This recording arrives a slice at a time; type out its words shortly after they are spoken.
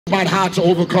about how to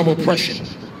overcome oppression.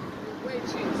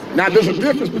 Now, there's a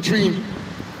difference between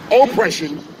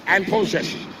oppression and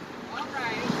possession.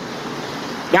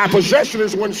 Now, possession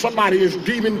is when somebody is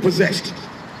demon possessed.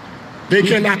 They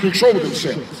cannot control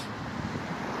themselves.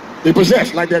 They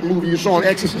possess, like that movie you saw on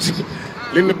Exorcist,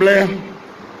 Linda Blair.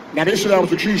 Now, they said that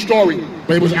was a true story,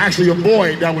 but it was actually a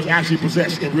boy that was actually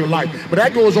possessed in real life. But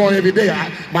that goes on every day.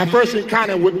 My first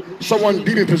encounter with someone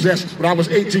demon possessed when I was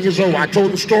 18 years old, I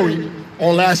told the story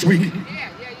on last week.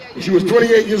 She was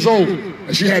 28 years old,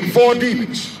 and she had 4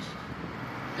 demons.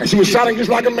 And she was shouting just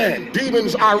like a man.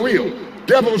 Demons are real.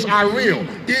 Devils are real.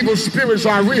 Evil spirits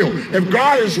are real. If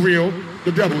God is real,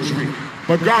 the devil is real.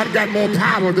 But God got more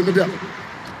power than the devil.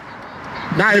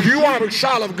 Now, if you are a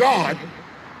child of God,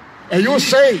 and you're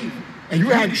saved, and you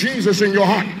have Jesus in your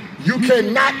heart, you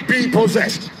cannot be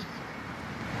possessed.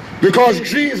 Because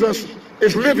Jesus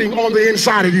is living on the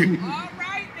inside of you.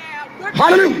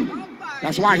 Hallelujah.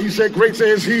 That's why he said, greater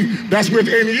is he that's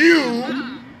within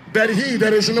you than he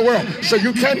that is in the world. So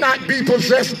you cannot be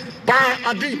possessed by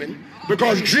a demon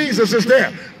because Jesus is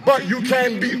there. But you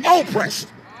can be oppressed.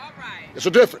 It's a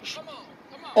difference.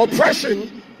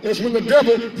 Oppression is when the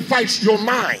devil fights your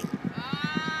mind.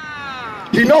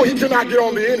 He knows he cannot get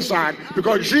on the inside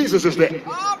because Jesus is there.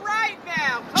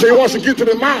 So he wants to get to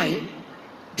the mind,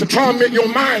 to torment your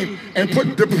mind and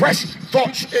put depressed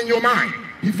thoughts in your mind.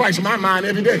 He fights my mind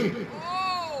every day.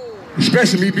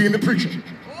 Especially me being the preacher.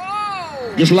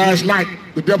 Just last night,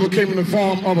 the devil came in the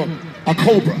form of a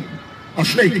cobra, a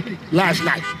snake, last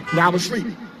night when I was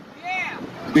sleeping.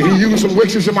 Then he used some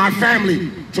witches in my family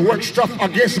to work stuff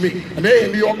against me. And they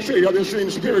in New York City, they're seeing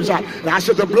the spirits out. And I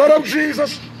said, the blood of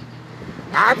Jesus,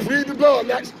 I plead the blood,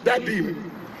 that demon.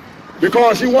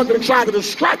 Because he wanted to try to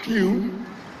distract you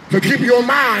to keep your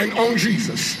mind on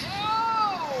Jesus.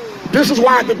 This is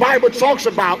why the Bible talks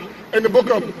about in the book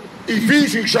of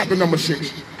Ephesians chapter number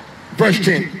 6, verse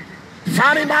 10.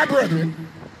 Finally, my brethren,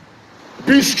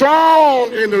 be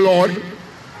strong in the Lord.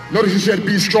 Notice he said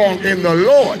be strong in the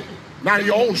Lord, not in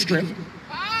your own strength,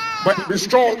 but be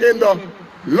strong in the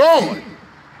Lord,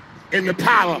 in the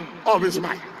power of his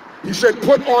might. He said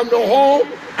put on the whole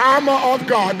armor of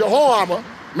God, the whole armor,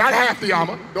 not half the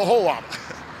armor, the whole armor,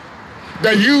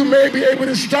 that you may be able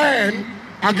to stand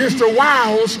against the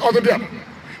wiles of the devil.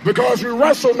 Because we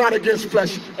wrestle not against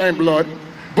flesh and blood,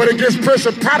 but against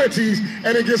principalities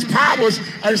and against powers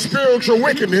and spiritual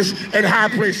wickedness in high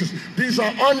places. These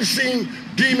are unseen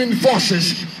demon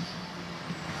forces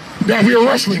that we are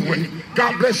wrestling with.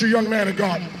 God bless you, young man of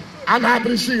God. I'm happy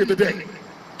to see you today.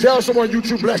 Tell someone you're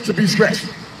too blessed to be stressed.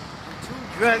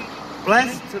 Too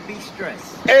blessed to be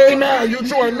stressed. Amen. You're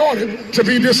too anointed to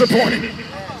be disappointed.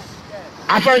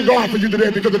 I thank God for you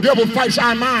today because the devil fights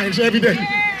our minds every day.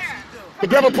 The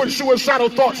devil puts suicidal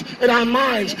thoughts in our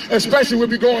minds, especially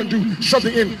when we go and do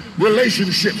something in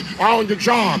relationships or on your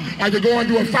job, or you're going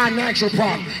through a financial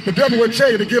problem. The devil will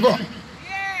tell you to give up.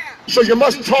 So you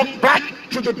must talk back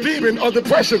to the demon of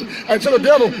depression and tell the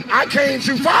devil, I came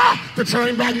too far to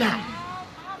turn back now.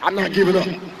 I'm not giving up.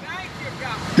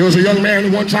 There was a young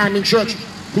man one time in church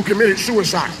who committed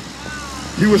suicide.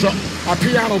 He was a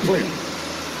piano player.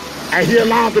 And he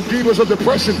allowed the demons of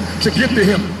depression to get to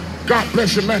him. God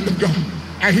bless you, man of God.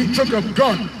 And he took a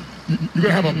gun. You're going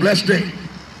to have a blessed day.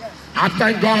 I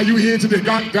thank God you here today.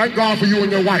 God, thank God for you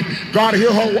and your wife. God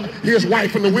heal his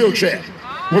wife in the wheelchair.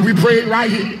 When we prayed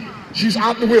right here, she's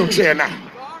out in the wheelchair now.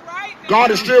 God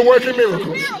is still working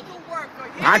miracles.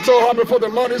 I told her before the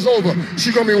month is over,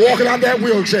 she's going to be walking out that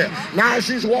wheelchair. Now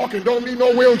she's walking, don't need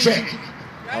no wheelchair.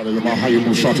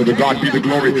 Hallelujah. To God be the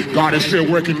glory. God is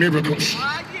still working miracles.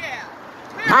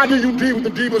 How do you deal with the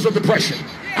demons of depression?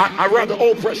 I rather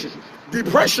oppression.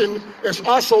 Depression is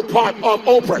also part of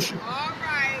oppression.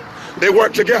 They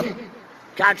work together.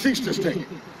 Can I teach this thing?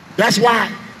 That's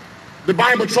why the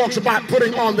Bible talks about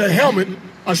putting on the helmet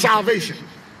of salvation.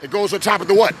 It goes on top of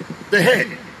the what? The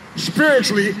head.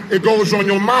 Spiritually, it goes on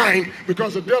your mind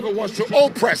because the devil wants to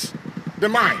oppress the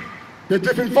mind. There are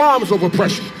different forms of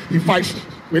oppression. He fights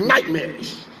with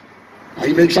nightmares.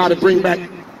 He may try to bring back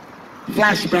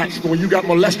flashbacks when you got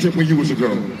molested when you was a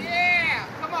girl.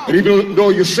 And even though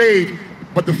you're saved,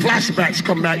 but the flashbacks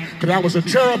come back because that was a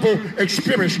terrible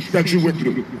experience that you went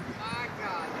through.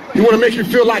 He want to make you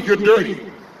feel like you're dirty.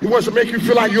 He wants to make you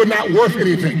feel like you're not worth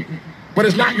anything. But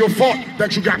it's not your fault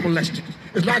that you got molested.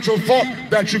 It's not your fault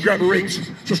that you got raped.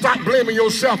 So stop blaming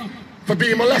yourself for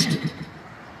being molested.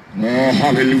 Oh,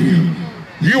 hallelujah.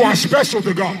 You are special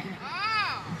to God.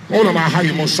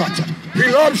 He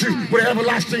loves you with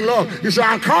everlasting love. He said,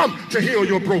 I come to heal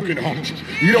your broken heart.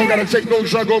 You don't got to take no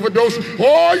drug overdose.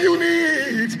 All you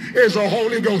need is a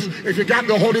Holy Ghost. If you got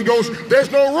the Holy Ghost, there's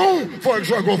no room for a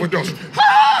drug overdose.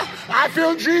 I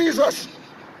feel Jesus.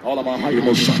 All about how you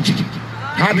most such.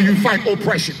 How do you fight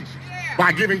oppression?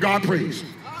 By giving God praise.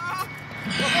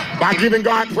 By giving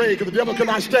God praise, because the devil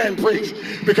cannot stand praise,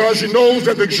 because he knows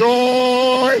that the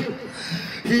joy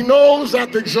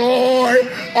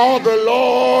of the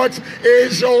Lord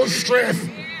is your strength.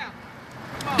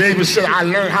 David said, I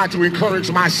learned how to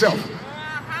encourage myself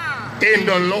in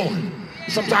the Lord.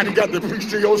 Sometimes you got to preach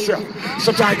to yourself.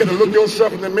 Sometimes you got to look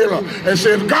yourself in the mirror and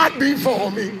say, if God be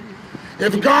for me,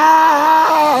 if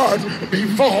God be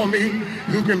for me,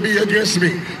 who can be against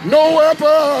me? No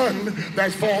weapon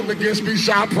that's formed against me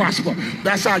shall prosper.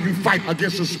 That's how you fight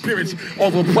against the spirits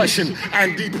of oppression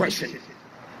and depression.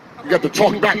 You got to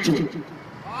talk back to it.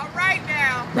 All right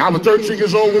now. I was a 13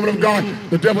 years old woman of God.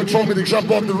 The devil told me to jump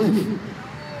off the roof.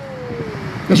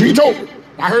 That's what he told me.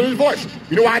 I heard his voice.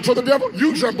 You know why I told the devil?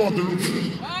 You jump off the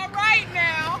roof. All right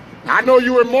now. I know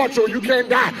you're immortal, you can't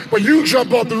die, but you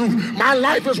jump off the roof. My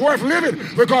life is worth living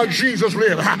because Jesus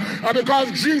lived.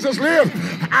 Because Jesus lived,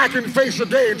 I can face the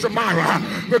day and tomorrow.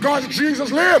 Because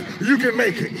Jesus lived, you can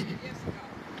make it.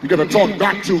 You got to talk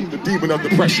back to the demon of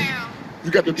depression.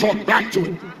 You got to talk back to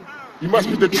it. You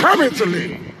must be determined to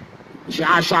live. You say,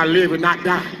 I shall live and not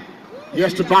die.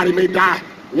 Yes, the body may die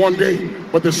one day,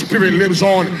 but the spirit lives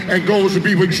on and goes to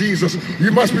be with Jesus.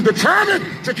 You must be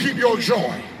determined to keep your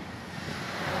joy.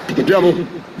 The devil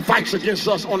fights against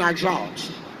us on our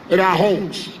jobs, in our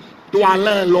homes, through our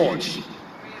landlords,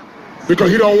 because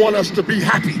he don't want us to be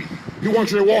happy. He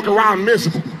wants you to walk around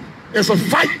miserable. It's a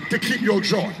fight to keep your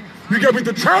joy. You got to be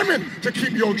determined to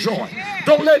keep your joy.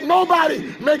 Don't let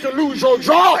nobody make you lose your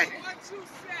joy.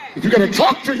 If you got to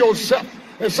talk to yourself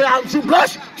and say, I'm too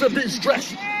blessed to be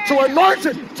stressed, too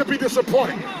anointed to be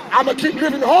disappointed. I'm going to keep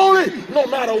living holy no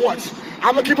matter what.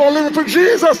 I'm going to keep on living for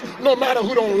Jesus no matter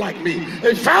who don't like me.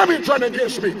 If family turn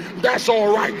against me, that's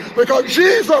all right, because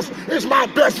Jesus is my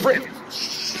best friend.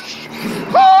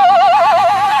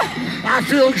 I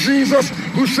feel Jesus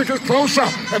who sticketh closer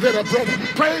than a brother.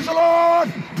 Praise the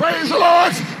Lord. Praise the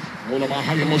Lord.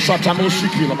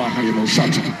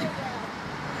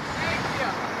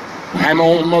 I had my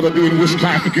own mother doing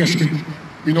witchcraft against me.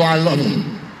 You know I love her.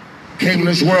 Came in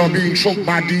this world being choked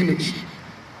by demons.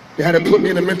 They had to put me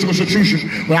in a mental institution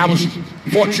when I was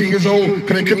 14 years old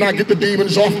because they could not get the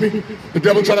demons off me. The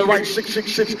devil tried to write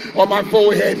 666 on my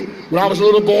forehead when I was a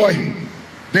little boy.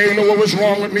 They didn't know what was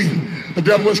wrong with me. The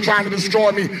devil was trying to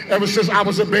destroy me ever since I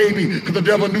was a baby because the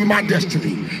devil knew my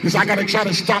destiny. He said, I got to try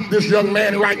to stop this young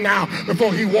man right now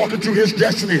before he walks into his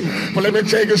destiny. But let me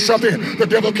tell you something. The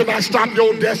devil cannot stop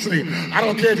your destiny. I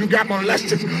don't care if you got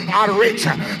molested, outraged,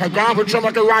 and God will come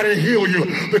back right and heal you,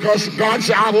 because God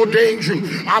said, I ordained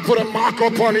you. I put a mark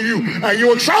upon you, and you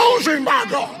were chosen by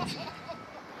God.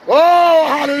 Oh,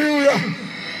 hallelujah.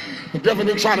 The devil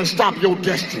didn't try to stop your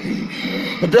destiny.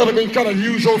 The devil didn't try to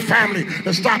use your family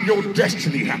to stop your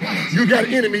destiny. You got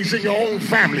enemies in your own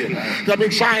family that have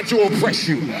been trying to oppress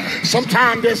you.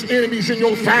 Sometimes there's enemies in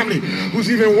your family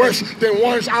who's even worse than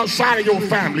ones outside of your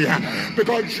family.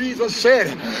 Because Jesus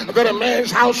said that a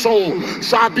man's household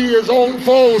shall be his own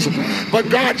foes. But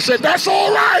God said, that's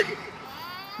all right.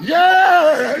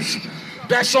 Yes,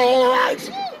 that's all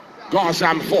right. God said,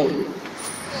 I'm for you.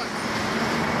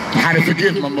 I had to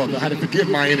forgive my mother. I had to forgive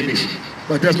my enemies.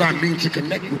 But it does not mean to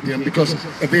connect with them, because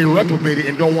if they reprobated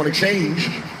and don't want to change,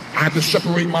 I have to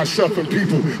separate myself from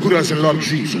people who doesn't love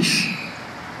Jesus.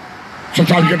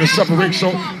 Sometimes you got to separate,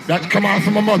 so that come out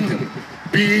from among them.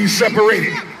 Be ye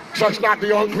separated. Touch not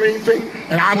the unclean thing,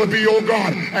 and I will be your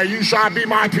God, and you shall be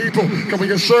my people. Because when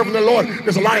you're serving the Lord,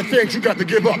 there's a lot of things you got to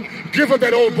give up. Give up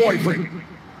that old boyfriend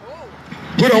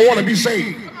who don't want to be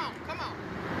saved.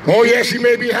 Oh yes, he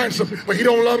may be handsome, but he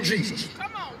don't love Jesus.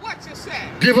 Come on, what you say?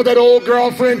 Give her that old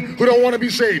girlfriend who don't want to be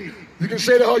saved. You can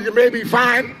say to her, you may be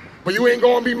fine, but you ain't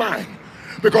going to be mine,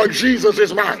 because Jesus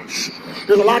is mine.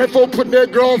 There's a lot of folk putting their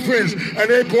girlfriends and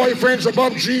their boyfriends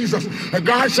above Jesus. And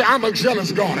God said, I'm a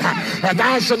jealous God. And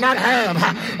thou shalt not have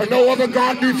no other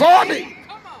God before me.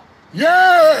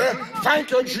 Yeah,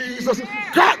 thank you, Jesus.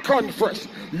 God comes first.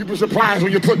 You'd be surprised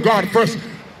when you put God first,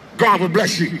 God will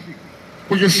bless you.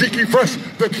 When you seek ye first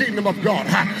the kingdom of God,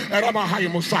 and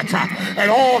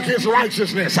all his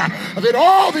righteousness, and then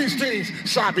all these things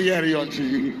shall be added unto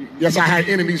you. Yes, I had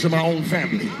enemies in my own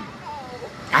family.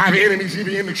 I have enemies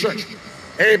even in the church.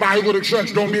 Everybody who go to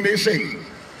church don't mean they saved.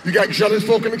 You got jealous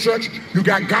folk in the church. You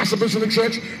got gossipers in the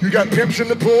church. You got pimps in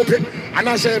the pulpit. I'm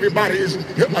not saying everybody is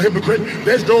a hypocrite.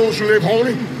 There's those who live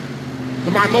holy.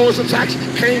 My morals attacks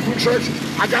came from church.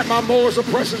 I got my morals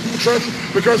oppression from church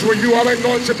because when you are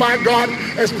anointed by God,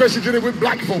 especially dealing with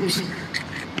black folks,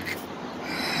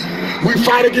 we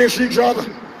fight against each other.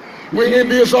 We're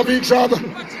envious of each other.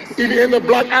 Even in the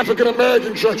black African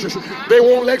American churches, they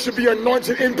won't let you be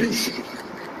anointed in peace.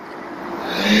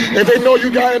 If they know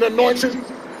you got an anointing,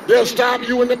 they'll stab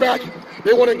you in the back.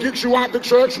 They want to get you out the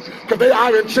church because they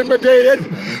are intimidated.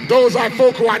 Those are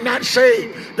folk who are not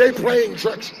saved. They playing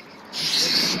church.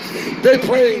 They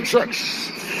playing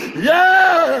church.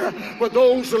 Yeah, but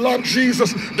those who love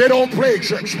Jesus, they don't play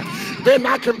church. They're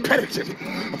not competitive.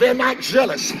 They're not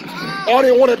jealous. All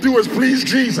they want to do is please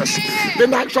Jesus. They're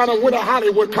not trying to win a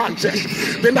Hollywood contest.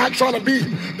 They're not trying to be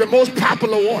the most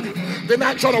popular one. They're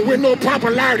not trying to win no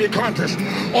popularity contest.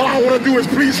 All I want to do is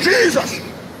please Jesus.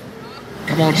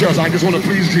 Come on, church, I just want to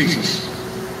please Jesus.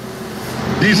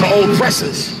 These are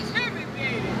oppressors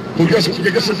who get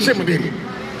intimidated.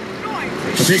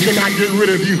 But they cannot get rid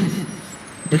of you.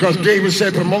 Because David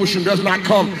said promotion does not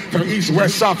come from east,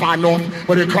 west, south, or north,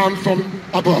 but it comes from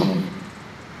above.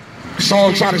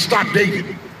 Saul tried to stop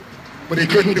David, but he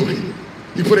couldn't do it.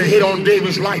 He put a hit on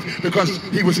David's life because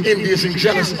he was envious and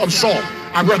jealous of Saul.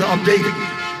 I'd rather of David.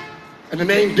 And the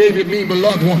name David means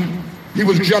beloved one. He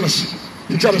was jealous.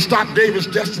 He tried to stop David's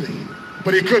destiny,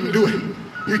 but he couldn't do it.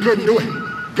 He couldn't do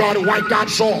it. God wiped out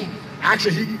Saul.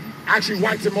 Actually, he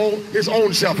wiped his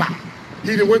own self out.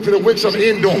 He went to the witch of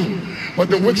Endor. But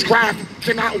the witchcraft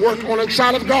cannot work on a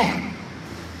child of God.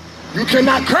 You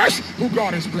cannot curse who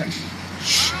God has blessed.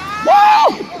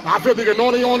 Whoa! I feel the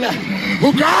anointing on that.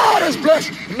 Who God has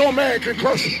blessed, no man can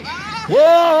curse him.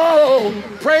 Whoa!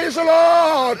 Praise the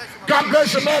Lord. God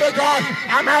bless you, man of God.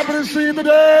 I'm happy to see you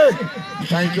today.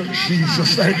 Thank you,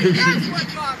 Jesus. Thank you,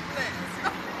 Jesus.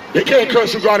 They can't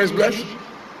curse who God has blessed.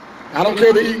 I don't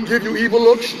care if they give you evil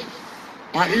looks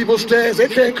or evil stares. They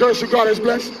can't curse who God has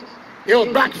blessed.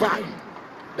 It'll backfire.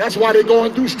 That's why they're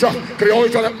going through stuff. Why?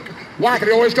 Because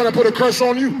they always try to put a curse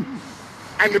on you.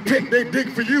 And the pit they dig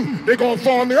for you, they're going to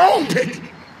fall in their own pit.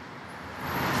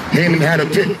 Haman had a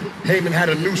pit. Haman had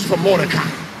a noose for Mordecai.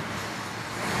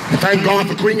 And thank God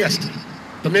for Queen Esther.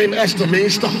 The name Esther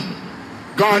means star.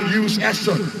 God used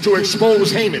Esther to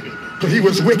expose Haman because he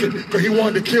was wicked, because he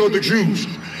wanted to kill the Jews.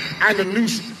 And the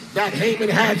noose that Haman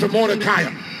had for Mordecai,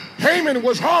 Haman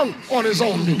was hung on his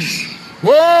own noose.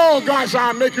 Whoa, God said,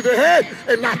 I make you the head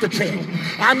and not the tail.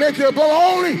 I make you above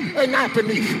only and not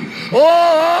beneath.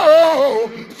 Oh,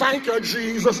 thank you,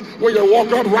 Jesus. When you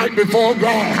walk up right before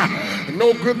God,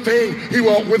 no good thing he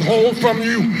will withhold from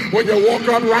you. When you walk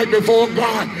up right before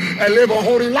God and live a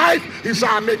holy life, he said,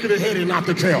 I make you the head and not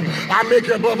the tail. I make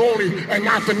you above only and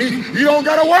not beneath. You don't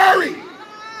got to worry.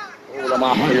 Oh,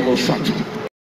 my heart,